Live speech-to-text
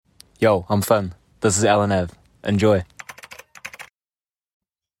Yo, I'm Finn. This is Alan Ave. Enjoy.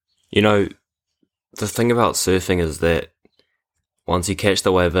 You know, the thing about surfing is that once you catch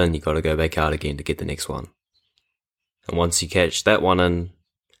the wave in, you got to go back out again to get the next one. And once you catch that one in,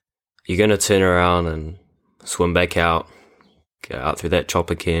 you're going to turn around and swim back out, go out through that chop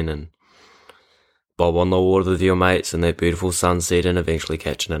again and bob on the water with your mates and that beautiful sunset and eventually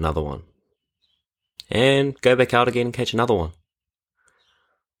catching another one. And go back out again and catch another one.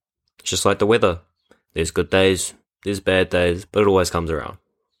 It's just like the weather. There's good days, there's bad days, but it always comes around.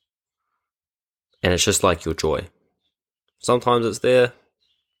 And it's just like your joy. Sometimes it's there,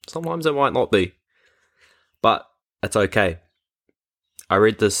 sometimes it might not be. But it's okay. I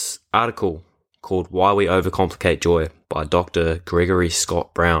read this article called Why We Overcomplicate Joy by Dr. Gregory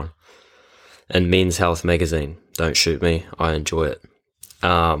Scott Brown in Men's Health magazine. Don't shoot me, I enjoy it.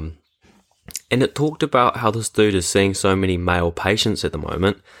 And it talked about how this dude is seeing so many male patients at the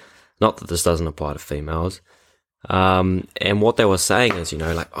moment. Not that this doesn't apply to females. And what they were saying is,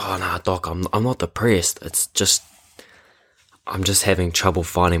 oh no, doc, I'm not depressed. It's just, I'm just having trouble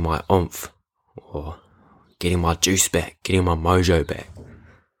finding my oomph or getting my juice back, getting my mojo back.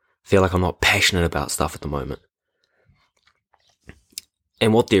 Feel like I'm not passionate about stuff at the moment.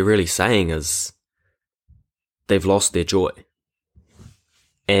 And what they're really saying is they've lost their joy.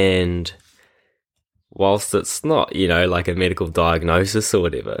 And whilst it's not, like a medical diagnosis or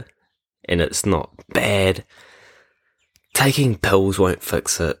whatever, and it's not bad, taking pills won't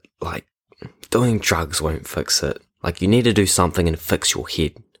fix it. Like, doing drugs won't fix it. Like, you need to do something and fix your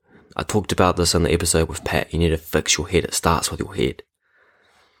head. I talked about this in the episode with Pat. You need to fix your head. It starts with your head.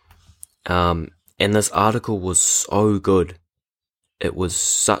 And this article was so good. It was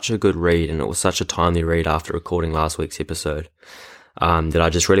such a good read, and it was such a timely read after recording last week's episode, that I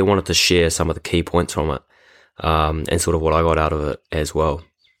just really wanted to share some of the key points from it, and sort of what I got out of it as well.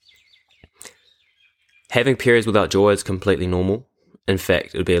 Having periods without joy is completely normal. In fact,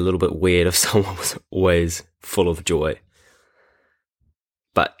 it would be a little bit weird if someone was always full of joy.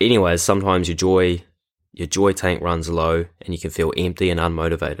 But anyways, sometimes your joy tank runs low and you can feel empty and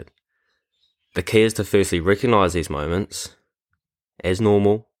unmotivated. The key is to firstly recognize these moments as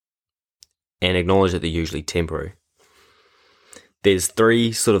normal and acknowledge that they're usually temporary. There's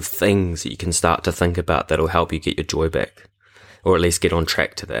 3 sort of things that you can start to think about that'll help you get your joy back, or at least get on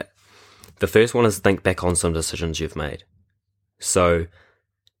track to that. The first one is think back on some decisions you've made. So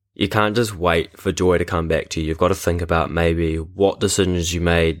you can't just wait for joy to come back to you. You've got to think about maybe what decisions you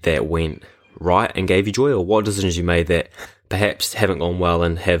made that went right and gave you joy, or what decisions you made that perhaps haven't gone well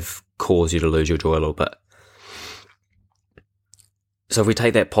and have caused you to lose your joy a little bit. So if we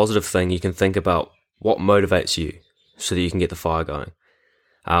take that positive thing, you can think about what motivates you so that you can get the fire going.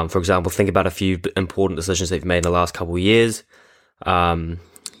 For example, think about a few important decisions that you've made in the last couple of years.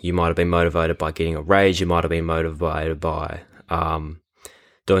 You might have been motivated by getting a raise. You might have been motivated by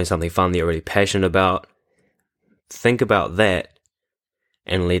doing something fun that you're really passionate about. Think about that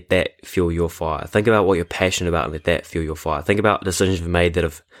and let that fuel your fire. Think about what you're passionate about and let that fuel your fire. Think about decisions you've made that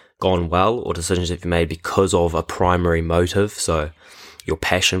have gone well, or decisions that you've made because of a primary motive, so your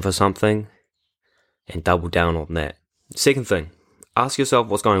passion for something, and double down on that. Second thing, ask yourself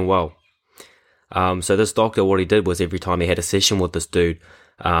what's going well. So this doctor, what he did was every time he had a session with this dude,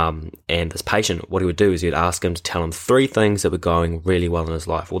 and this patient, what he would do is he'd ask him to tell him 3 things that were going really well in his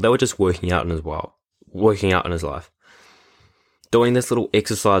life. Well, they were just working out in his life. Doing this little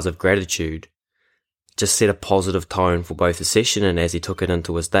exercise of gratitude just set a positive tone for both the session, and as he took it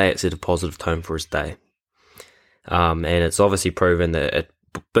into his day, it set a positive tone for his day. And it's obviously proven that it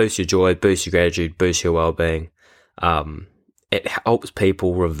boosts your joy, boosts your gratitude, boosts your well-being. It helps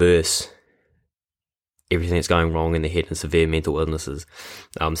people reverse everything that's going wrong in their head and severe mental illnesses,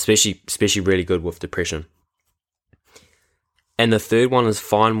 especially really good with depression. And the third one is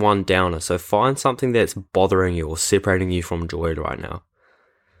find one downer. So find something that's bothering you or separating you from joy right now.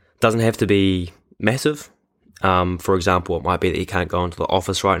 It doesn't have to be massive. For example, it might be that you can't go into the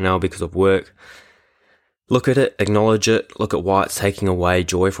office right now because of work. Look at it, acknowledge it, look at why it's taking away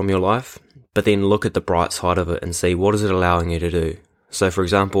joy from your life, but then look at the bright side of it and see what is it allowing you to do. So for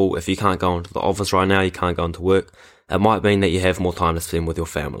example, if you can't go into the office right now, you can't go into work, it might mean that you have more time to spend with your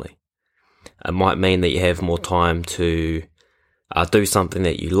family. It might mean that you have more time to do something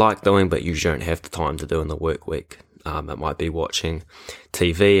that you like doing, but you don't have the time to do in the work week. It might be watching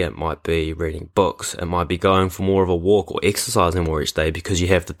TV, it might be reading books, it might be going for more of a walk or exercising more each day because you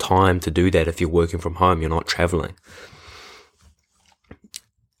have the time to do that if you're working from home, you're not traveling.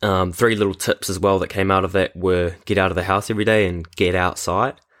 3 little tips as well that came out of that were get out of the house every day and get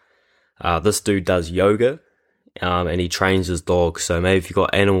outside. This dude does yoga and he trains his dog. So maybe if you've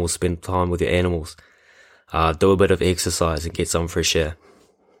got animals, spend time with your animals. Do a bit of exercise and get some fresh air.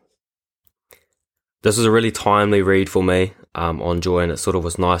 This was a really timely read for me on joy, and it sort of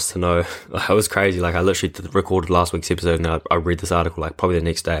was nice to know. It was crazy. Like, I literally recorded last week's episode, and I read this article like probably the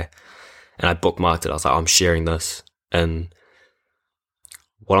next day, and I bookmarked it. I was like, I'm sharing this, and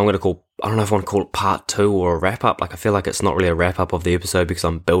what I'm going to call, I don't know if I want to call it part 2 or a wrap up. Like, I feel like it's not really a wrap up of the episode because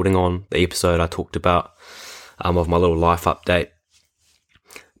I'm building on the episode I talked about of my little life update.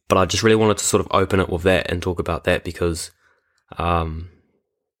 But I just really wanted to sort of open it with that and talk about that because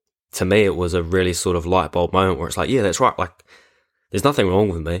to me, it was a really sort of light bulb moment where it's like, yeah, that's right. Like, there's nothing wrong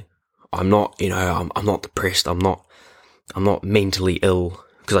with me. I'm not, I'm not depressed. I'm not mentally ill,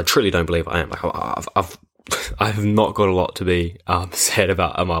 because I truly don't believe I am. Like, I've not got a lot to be sad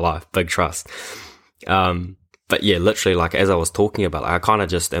about in my life. Big trust. But yeah, literally, like, as I was talking about, like, I kind of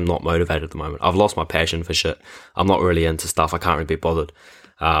just am not motivated at the moment. I've lost my passion for shit. I'm not really into stuff. I can't really be bothered.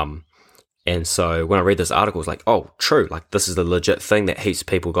 And so when I read this article, it's like, oh, true. Like, this is the legit thing that heaps of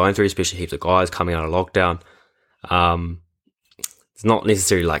people going through, especially heaps of guys coming out of lockdown. It's not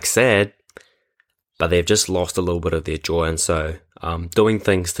necessarily like sad, but they've just lost a little bit of their joy. And so doing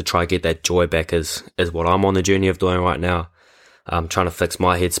things to try to get that joy back is what I'm on the journey of doing right now. I'm trying to fix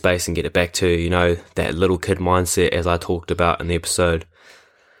my headspace and get it back to, that little kid mindset as I talked about in the episode.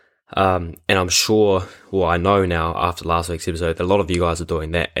 And I'm sure, I know now after last week's episode that a lot of you guys are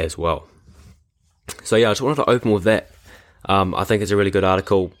doing that as well. So yeah, I just wanted to open with that. I think it's a really good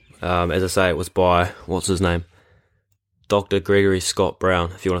article. As I say, it was by, what's his name? Dr. Gregory Scott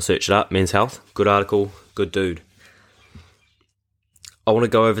Brown. If you want to search it up, Men's Health. Good article, good dude. I want to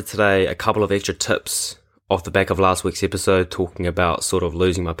go over today a couple of extra tips off the back of last week's episode, talking about sort of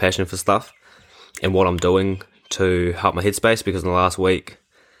losing my passion for stuff and what I'm doing to help my headspace, because in the last week,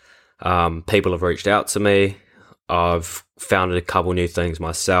 people have reached out to me. I've found a couple new things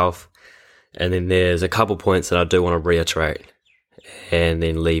myself. And then there's a couple points that I do want to reiterate and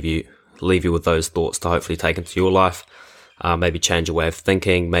then leave you with those thoughts to hopefully take into your life. Maybe change your way of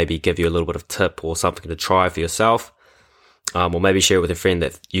thinking, maybe give you a little bit of tip or something to try for yourself. Or maybe share it with a friend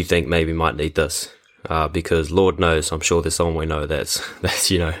that you think maybe might need this. Because Lord knows, I'm sure there's someone we know that's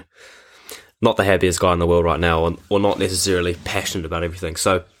not the happiest guy in the world right now, or not necessarily passionate about everything.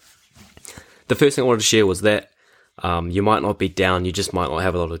 So the first thing I wanted to share was that you might not be down, you just might not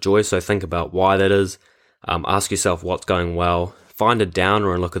have a lot of joy. So think about why that is. Ask yourself what's going well. Find a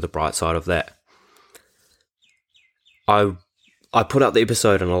downer and look at the bright side of that. I put out the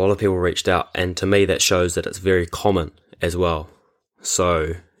episode and a lot of people reached out, and to me that shows that it's very common as well.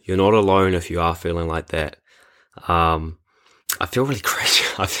 So you're not alone if you are feeling like that. I feel really cringe.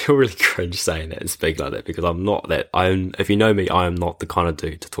 I feel really cringe saying that and speaking like that, because I'm not that. If you know me, I am not the kind of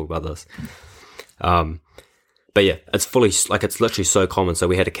dude to talk about this. But yeah, it's literally so common. So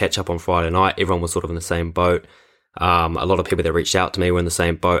we had to catch up on Friday night. Everyone was sort of in the same boat. A lot of people that reached out to me were in the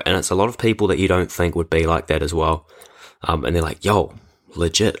same boat, and it's a lot of people that you don't think would be like that as well. And they're like, yo,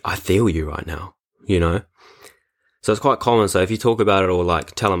 legit, I feel you right now, So it's quite common. So if you talk about it or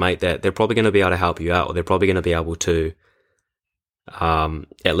like tell a mate that, they're probably going to be able to help you out, or they're probably going to be able to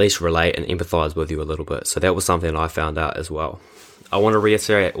at least relate and empathize with you a little bit. So that was something I found out as well. I want to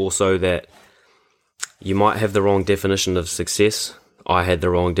reiterate also that you might have the wrong definition of success. I had the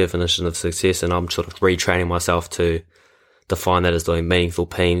wrong definition of success, and I'm sort of retraining myself to define that as doing meaningful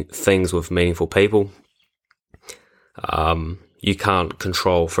things with meaningful people. You can't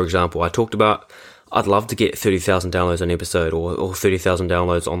control, for example, I talked about, I'd love to get 30,000 downloads an episode or 30,000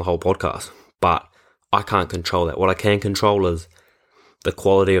 downloads on the whole podcast, but I can't control that. What I can control is the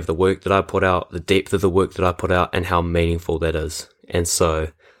quality of the work that I put out, the depth of the work that I put out, and how meaningful that is. And so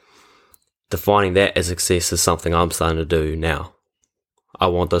defining that as success is something I'm starting to do now. I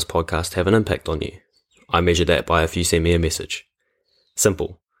want this podcast to have an impact on you. I measure that by if you send me a message.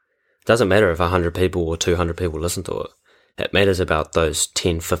 Simple. It doesn't matter if 100 people or 200 people listen to it. It matters about those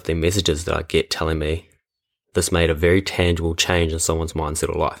 10, 15 messages that I get telling me this made a very tangible change in someone's mindset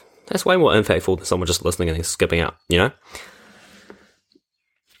or life. That's way more impactful than someone just listening and then skipping out,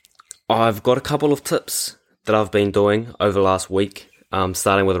 I've got a couple of tips that I've been doing over the last week,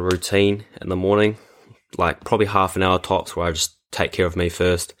 starting with a routine in the morning, like probably half an hour tops, where I just take care of me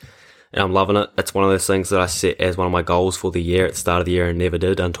first. And I'm loving it. It's one of those things that I set as one of my goals for the year at the start of the year and never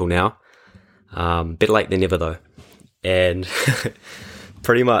did until now. Better late than never though. And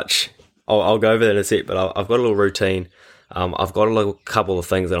pretty much, I'll go over that in a sec, but I've got a little routine. I've got a little couple of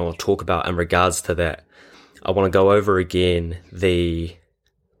things that I want to talk about in regards to that. I want to go over again the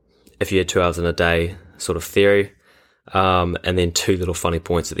if you had 2 hours in a day sort of theory, and then two little funny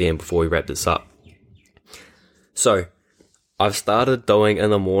points at the end before we wrap this up. So I've started doing in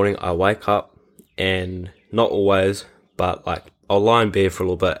the morning, I wake up and not always, but like I'll lie in bed for a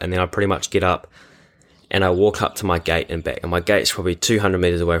little bit and then I pretty much get up and I walk up to my gate and back. And my gate's probably 200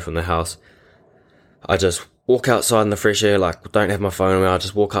 meters away from the house. I just walk outside in the fresh air, like don't have my phone on me. I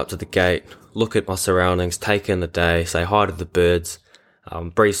just walk up to the gate, look at my surroundings, take in the day, say hi to the birds,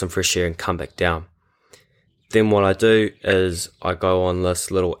 breathe some fresh air and come back down. Then what I do is I go on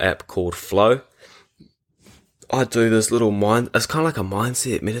this little app called Flow. I do this little it's kind of like a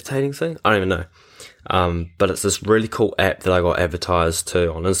mindset meditating thing. I don't even know. But it's this really cool app that I got advertised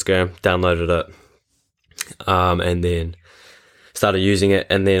to on Instagram, downloaded it, and then started using it.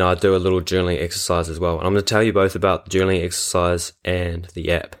 And then I do a little journaling exercise as well. And I'm going to tell you both about the journaling exercise and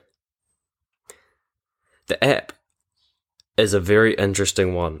the app. The app is a very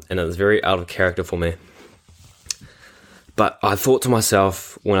interesting one and it's very out of character for me. But I thought to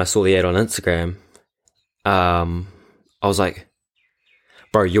myself when I saw the ad on Instagram, I was like,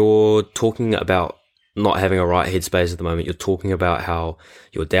 bro, you're talking about not having a right headspace at the moment. You're talking about how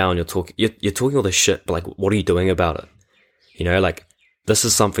you're down. You're talking all this shit, but like, what are you doing about it? You know, like this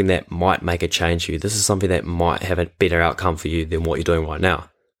is something that might make a change for you. This is something that might have a better outcome for you than what you're doing right now.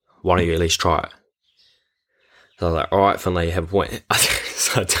 Why don't you at least try it? So I was like, all right, Finlay, you have a point.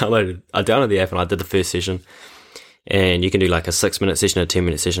 So I downloaded the app and I did the first session. And you can do like a 6-minute session, a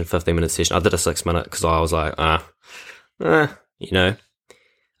 10-minute session, 15-minute session. I did a 6-minute because I was like, you know.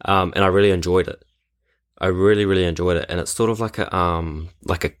 And I really enjoyed it. I really, really enjoyed it. And it's sort of like I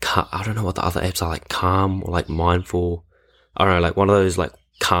don't know what the other apps are, like Calm or like Mindful. I don't know, like one of those like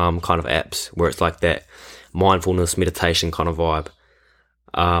Calm kind of apps where it's like that mindfulness meditation kind of vibe.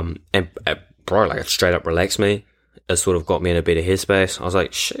 And bro, like it straight up relaxed me. It sort of got me in a better headspace. I was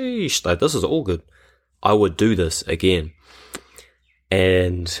like, sheesh, like this is all good. I would do this again.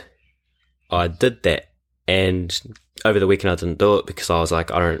 And I did that. And over the weekend I didn't do it because I was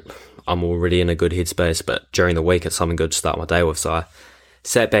like, I'm already in a good headspace, but during the week it's something good to start my day with. So I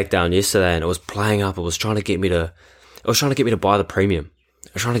sat back down yesterday and it was playing up. It was trying to get me to buy the premium.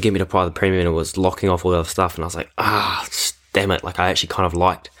 It was trying to get me to buy the premium and it was locking off all the other stuff. And I was like, damn it. Like I actually kind of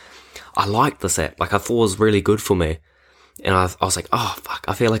liked this app. Like I thought it was really good for me. And I was like, oh fuck,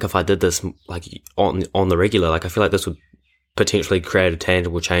 I feel like if I did this like on the regular, like I feel like this would potentially create a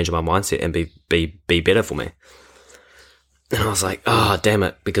tangible change in my mindset and be better for me. And I was like, oh damn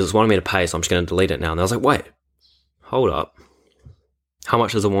it, because it's wanting me to pay, so I'm just going to delete it now. And I was like, wait, hold up. How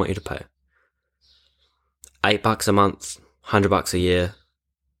much does it want you to pay? $8 a month, $100 a year.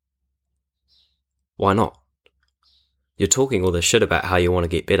 Why not? You're talking all this shit about how you want to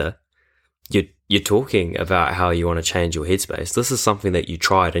get better. You're talking about how you want to change your headspace. This is something that you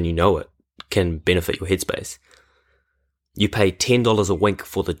tried and you know it can benefit your headspace. You pay $10 a week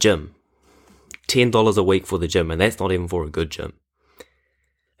for the gym. $10 a week for the gym, and that's not even for a good gym.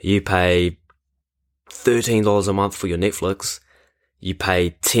 You pay $13 a month for your Netflix. You pay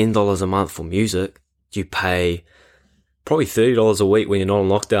 $10 a month for music. You pay probably $30 a week when you're not on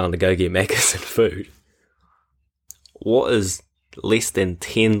lockdown to go get Macca's and food. What is less than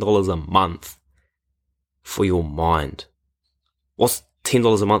 $10 a month for your mind? What's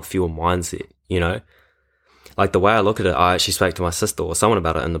 $10 a month for your mindset, you know? Like the way I look at it, I actually spoke to my sister or someone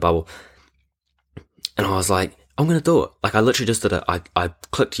about it in the bubble. And I was like, I'm going to do it. Like I literally just did it. I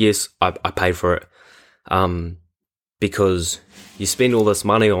clicked yes. I paid for it. Because you spend all this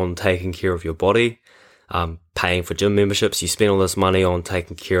money on taking care of your body, paying for gym memberships. You spend all this money on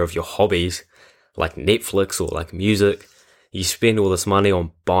taking care of your hobbies like Netflix or like music. You spend all this money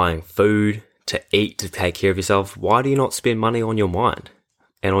on buying food to eat, to take care of yourself. Why do you not spend money on your mind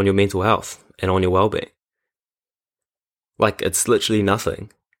and on your mental health and on your well-being? Like it's literally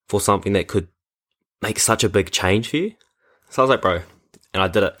nothing for something that could make such a big change for you. So I was like, bro, and I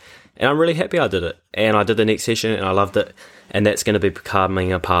did it. And I'm really happy I did it. And I did the next session and I loved it. And that's going to be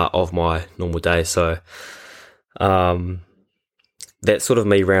becoming a part of my normal day. So that's sort of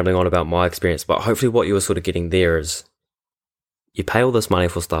me rambling on about my experience. But hopefully what you were sort of getting there is you pay all this money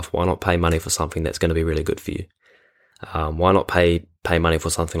for stuff. Why not pay money for something that's going to be really good for you? Why not pay money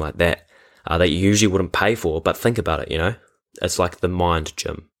for something like that that you usually wouldn't pay for? But think about it, you know. It's like the mind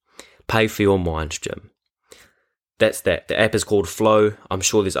gym. Pay for your mind gym. That's that. The app is called Flow. I'm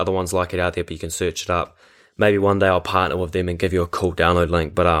sure there's other ones like it out there, but you can search it up. Maybe one day I'll partner with them and give you a cool download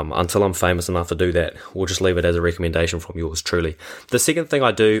link. But until I'm famous enough to do that, we'll just leave it as a recommendation from yours truly. The second thing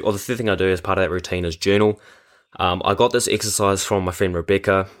I do, or the third thing I do as part of that routine is journal. I got this exercise from my friend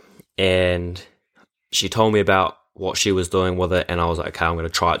Rebecca, and she told me about what she was doing with it, and I was like, okay, I'm going to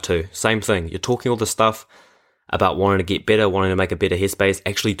try it too. Same thing. You're talking all this stuff. about wanting to get better, wanting to make a better headspace,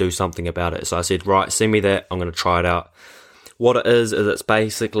 actually do something about it. So I said, right, send me that. I'm going to try it out. What it is it's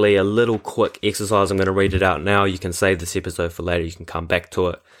basically a little quick exercise. I'm going to read it out now. You can save this episode for later. You can come back to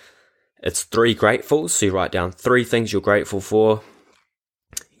it. It's 3 gratefuls. So you write down 3 things you're grateful for.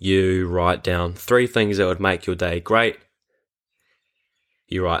 You write down 3 things that would make your day great.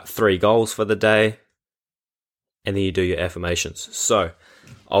 You write 3 goals for the day. And then you do your affirmations. So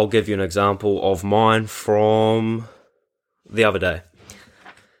I'll give you an example of mine from the other day.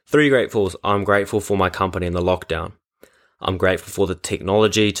 3 gratefuls. I'm grateful for my company in the lockdown. I'm grateful for the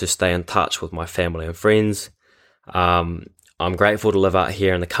technology to stay in touch with my family and friends. I'm grateful to live out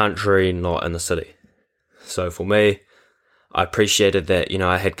here in the country, not in the city. So for me, I appreciated that,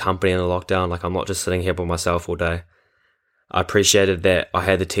 I had company in the lockdown. Like, I'm not just sitting here by myself all day. I appreciated that I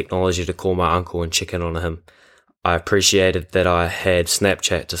had the technology to call my uncle and check in on him. I appreciated that I had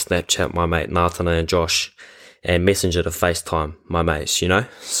Snapchat to Snapchat my mate Natana and Josh, and Messenger to FaceTime my mates,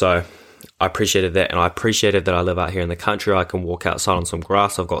 So I appreciated that, and I appreciated that I live out here in the country. I can walk outside on some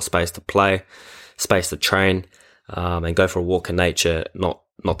grass. I've got space to play, space to train, and go for a walk in nature, not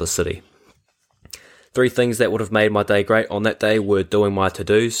the city. 3 things that would have made my day great on that day were doing my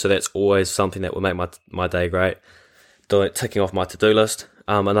to-dos. So that's always something that would make my day great. Ticking off my to-do list.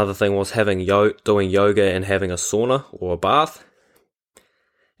 Another thing was doing yoga and having a sauna or a bath.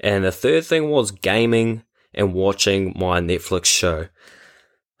 And the third thing was gaming and watching my Netflix show.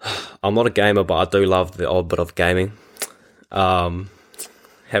 I'm not a gamer, but I do love the odd bit of gaming. Having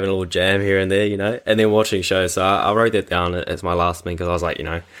a little jam here and there, and then watching shows. So I wrote that down as my last thing because I was like,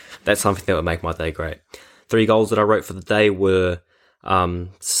 that's something that would make my day great. 3 goals that I wrote for the day were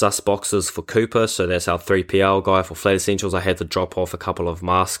sus boxes for Cooper. So that's our 3PL guy for Flat Essentials. I had to drop off a couple of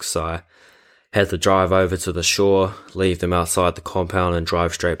masks. So I had to drive over to the shore, leave them outside the compound and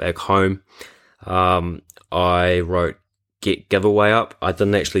drive straight back home. I wrote get giveaway up. I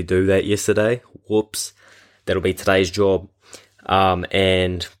didn't actually do that yesterday. Whoops. That'll be today's job.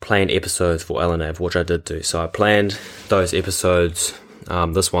 And plan episodes for LNAV, which I did do. So I planned those episodes,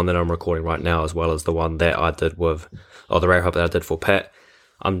 this one that I'm recording right now, as well as the one that I did the wrap up that I did for Pat.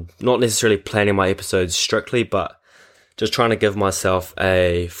 I'm not necessarily planning my episodes strictly, but just trying to give myself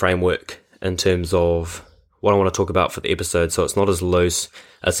a framework in terms of what I want to talk about for the episode. So it's not as loose.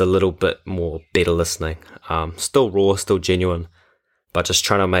 It's a little bit more better listening. Still raw, still genuine, but just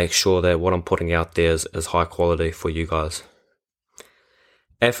trying to make sure that what I'm putting out there is high quality for you guys.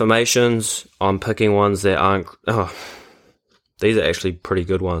 Affirmations, I'm picking ones that aren't, these are actually pretty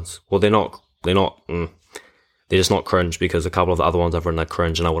good ones. Well, they're just not cringe, because a couple of the other ones I've written are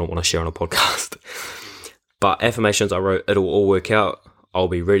cringe and I wouldn't want to share on a podcast. But affirmations I wrote, it'll all work out. I'll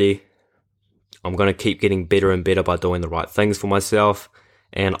be ready. I'm going to keep getting better and better by doing the right things for myself.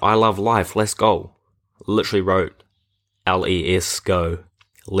 And I love life. Let's go. Literally wrote LES go.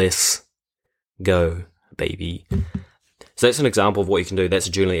 Let's go, baby. So that's an example of what you can do. That's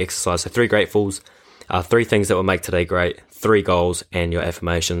a journaling exercise. So 3 gratefuls, 3 things that will make today great, 3 goals, and your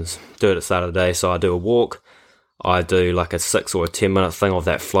affirmations. Do it at the start of the day. So I do a walk. I do like a 6 or a 10 minute thing of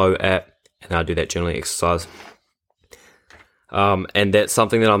that Flow app, and I do that journaling exercise. And that's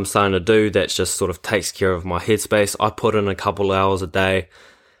something that I'm starting to do that just sort of takes care of my headspace. I put in a couple hours a day,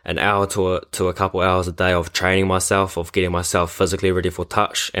 an hour to a couple hours a day of training myself, of getting myself physically ready for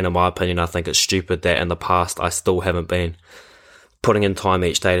touch. And in my opinion, I think it's stupid that in the past I still haven't been putting in time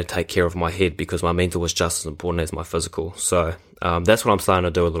each day to take care of my head, because my mental was just as important as my physical. So that's what I'm starting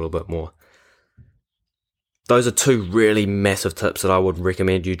to do a little bit more. Those are 2 really massive tips that I would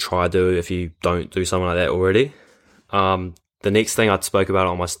recommend you try do if you don't do something like that already. The next thing I spoke about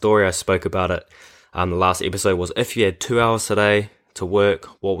on my story, I spoke about it the last episode, was if you had 2 hours today to work,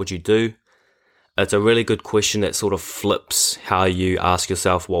 what would you do? It's a really good question that sort of flips how you ask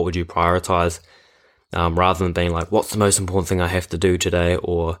yourself, what would you prioritize? Rather than being like, what's the most important thing I have to do today?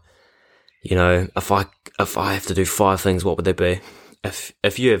 Or, if I have to do 5 things, what would they be?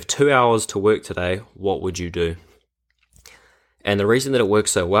 If you have 2 hours to work today, what would you do? And the reason that it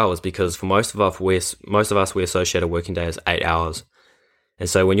works so well is because for most of us, we associate a working day as 8 hours. And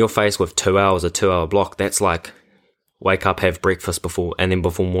so when you're faced with 2 hours, a 2-hour block, that's like wake up, have breakfast before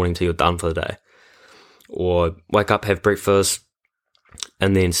morning till you're done for the day. Or wake up, have breakfast,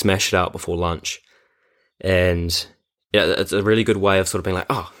 and then smash it out before lunch. And yeah, it's a really good way of sort of being like,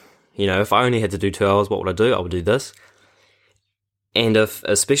 if I only had to do 2 hours, what would I do? I would do this. And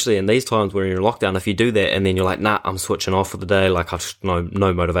especially in these times where you're in lockdown, if you do that and then you're like, nah, I'm switching off for the day, like I've no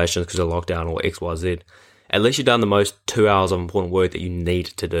motivation because of lockdown or X, Y, Z, at least you've done the most 2 hours of important work that you need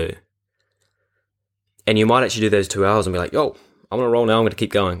to do. And you might actually do those 2 hours and be like, yo, I'm going to roll now, I'm going to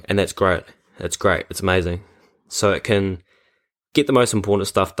keep going. And that's great. That's great. It's amazing. So it can get the most important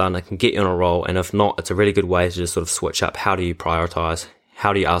stuff done. It can get you on a roll. And if not, it's a really good way to just sort of switch up. How do you prioritize?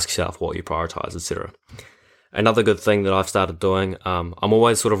 How do you ask yourself what you prioritize, etc.? Another good thing that I've started doing, I'm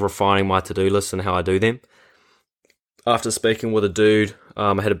always sort of refining my to-do list and how I do them. After speaking with a dude,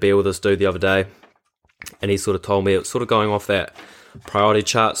 I had a beer with this dude the other day, and he sort of told me it's sort of going off that priority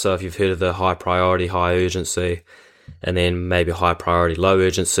chart. So if you've heard of the high priority, high urgency, and then maybe high priority, low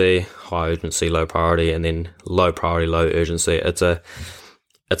urgency, high urgency, low priority, and then low priority, low urgency. It's a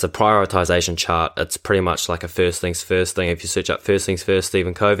prioritization chart. It's pretty much like a first things first thing. If you search up first things first,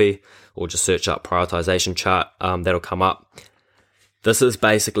 Stephen Covey, or just search up prioritization chart, that'll come up. This is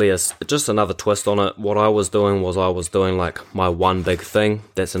basically just another twist on it. What I was doing like my one big thing.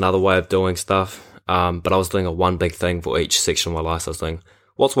 That's another way of doing stuff. But I was doing a one big thing for each section of my life. So I was doing,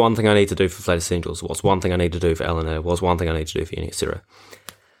 what's one thing I need to do for Flat Essentials? What's one thing I need to do for LNA? What's one thing I need to do for Uni, etc.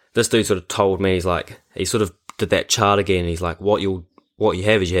 This dude sort of told me, he sort of did that chart again. And he's like, what you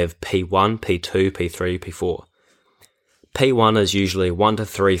have is you have P1, P2, P3, P4. P1 is usually 1 to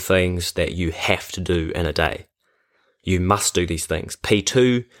 3 things that you have to do in a day. You must do these things.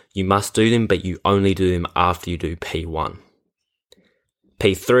 P2, you must do them, but you only do them after you do P1.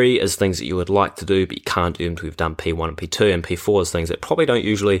 P3 is things that you would like to do, but you can't do them until you've done P1 and P2. And P4 is things that probably don't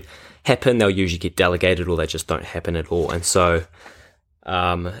usually happen. They'll usually get delegated, or they just don't happen at all. And so,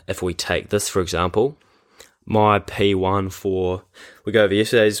 if we take this, for example, my P1 we go over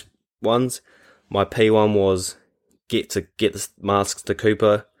yesterday's ones. My P1 was get the masks to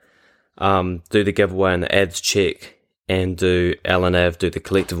Cooper, do the giveaway and the ads check, and do LNAV, do the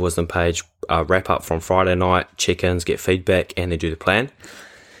collective wisdom page, wrap up from Friday night, check-ins, get feedback, and then do the plan.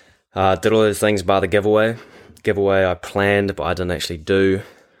 Did all those things bar the giveaway. Giveaway I planned, but I didn't actually do.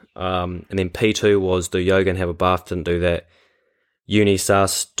 And then P2 was do yoga and have a bath, didn't do that. Uni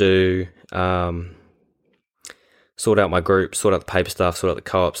sus, do sort out my group, sort out the paper stuff, sort out the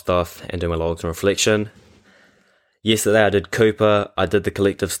co-op stuff, and do my logs and reflection. Yesterday I did Cooper, I did the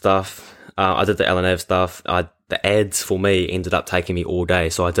collective stuff, I did the LNAV stuff. The ads for me ended up taking me all day,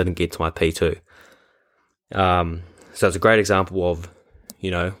 so I didn't get to my P2. So it's a great example of,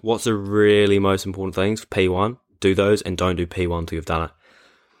 what's the really most important things for P1? Do those, and don't do P1 until you've done it.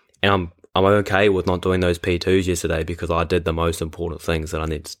 And I'm okay with not doing those P2s yesterday because I did the most important things that I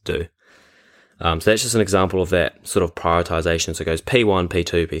needed to do. So that's just an example of that sort of prioritization. So it goes P1,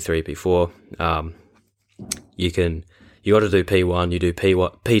 P2, P3, P4. You got to do P1, you do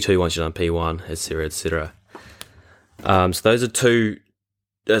P2 once you've done P1, etc., etc. So those are two.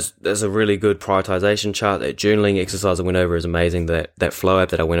 There's a really good prioritization chart. That journaling exercise I went over is amazing. That flow app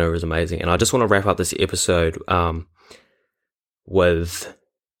that I went over is amazing. And I just want to wrap up this episode with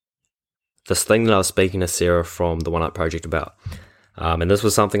this thing that I was speaking to Sarah from the One Up Project about. And this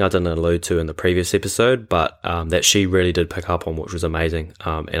was something I didn't allude to in the previous episode, but that she really did pick up on, which was amazing.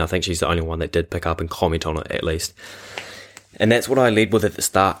 And I think she's the only one that did pick up and comment on it, at least. And that's what I led with at the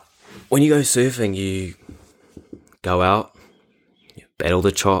start. When you go surfing, you go out, you battle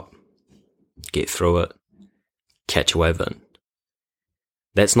the chop, get through it, catch a wave in.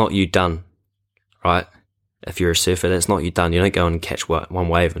 That's not you done, right? If you're a surfer, that's not you done. You don't go and catch one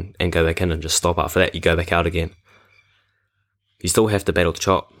wave and go back in and just stop after that. You go back out again. You still have to battle the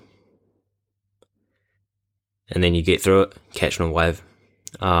chop. And then you get through it, catch a wave.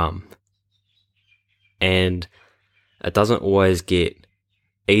 And it doesn't always get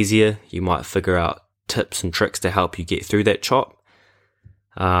easier. You might figure out tips and tricks to help you get through that chop.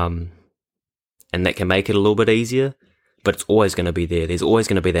 And that can make it a little bit easier, but it's always going to be there. There's always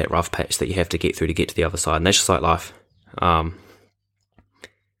going to be that rough patch that you have to get through to get to the other side. And that's just like life.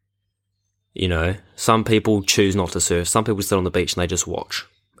 Some people choose not to surf. Some people sit on the beach and they just watch.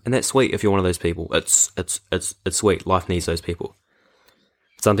 And that's sweet if you're one of those people. It's sweet. Life needs those people.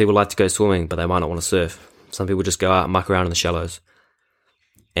 Some people like to go swimming, but they might not want to surf. Some people just go out and muck around in the shallows.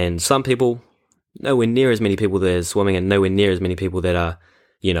 And some people, nowhere near as many people that are swimming and nowhere near as many people that are,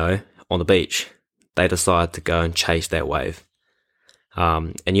 on the beach, they decide to go and chase that wave.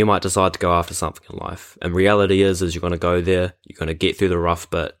 And you might decide to go after something in life. And reality is you're going to go there, you're going to get through the rough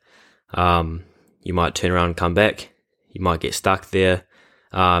bit. You might turn around and come back. You might get stuck there,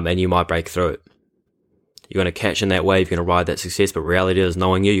 and you might break through it. You're going to catch in that wave, you're going to ride that success, but reality is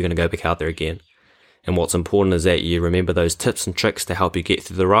knowing you're going to go back out there again. And what's important is that you remember those tips and tricks to help you get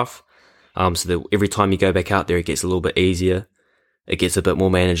through the rough, so that every time you go back out there, it gets a little bit easier, it gets a bit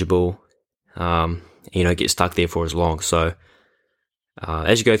more manageable, you don't get stuck there for as long. So,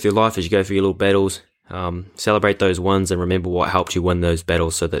 as you go through life, as you go through your little battles, celebrate those wins and remember what helped you win those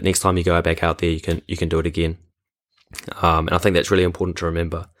battles, so that next time you go back out there, you can do it again. And I think that's really important to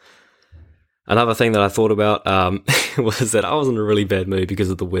remember. Another thing that I thought about was that I was in a really bad mood because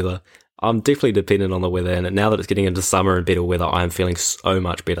of the weather. I'm definitely dependent on the weather, and now that it's getting into summer and better weather, I am feeling so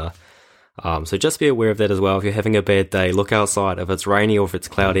much better. So just be aware of that as well. If you're having a bad day, look outside. If it's rainy or if it's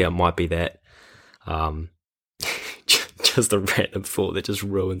cloudy, it might be that. Just a random thought that just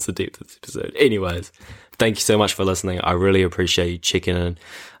ruins the depth of this episode. Anyways, thank you so much for listening. I really appreciate you checking in.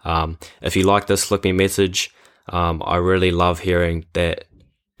 If you like this, flick me a message. I really love hearing that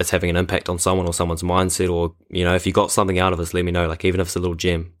it's having an impact on someone or someone's mindset, or, you know, if you got something out of this, let me know. Like, even if it's a little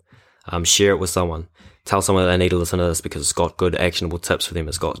gem, share it with someone. Tell someone that they need to listen to this because it's got good actionable tips for them.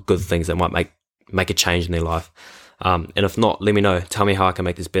 It's got good things that might make a change in their life. And if not, let me know. Tell me how I can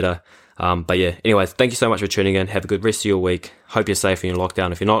make this better. But yeah, anyways, thank you so much for tuning in. Have a good rest of your week. Hope you're safe in your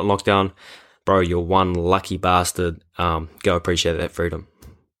lockdown. If you're not in lockdown, bro, you're one lucky bastard. Go appreciate that freedom.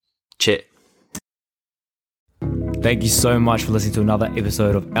 Chat. Thank you so much for listening to another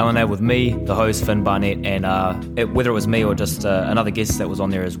episode of LNAV with me, the host, Finn Barnett, and whether it was me or just another guest that was on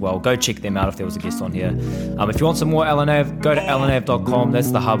there as well, go check them out if there was a guest on here. If you want some more LNAV, go to lnav.com.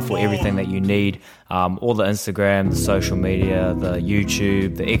 That's the hub for everything that you need. All the Instagram, the social media, the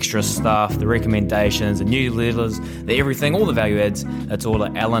YouTube, the extra stuff, the recommendations, the newsletters, the everything, all the value adds. It's all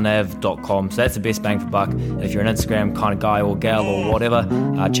at lnav.com. So that's the best bang for buck. And if you're an Instagram kind of guy or gal or whatever,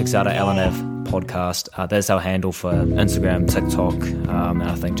 check us out at LNAV podcast. That's our handle for Instagram, TikTok, and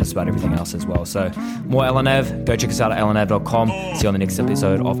I think just about everything else as well. So more LNAV, go check us out at lnav.com. See you on the next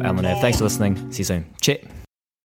episode of LNAV. Thanks for listening. See you soon. Chat.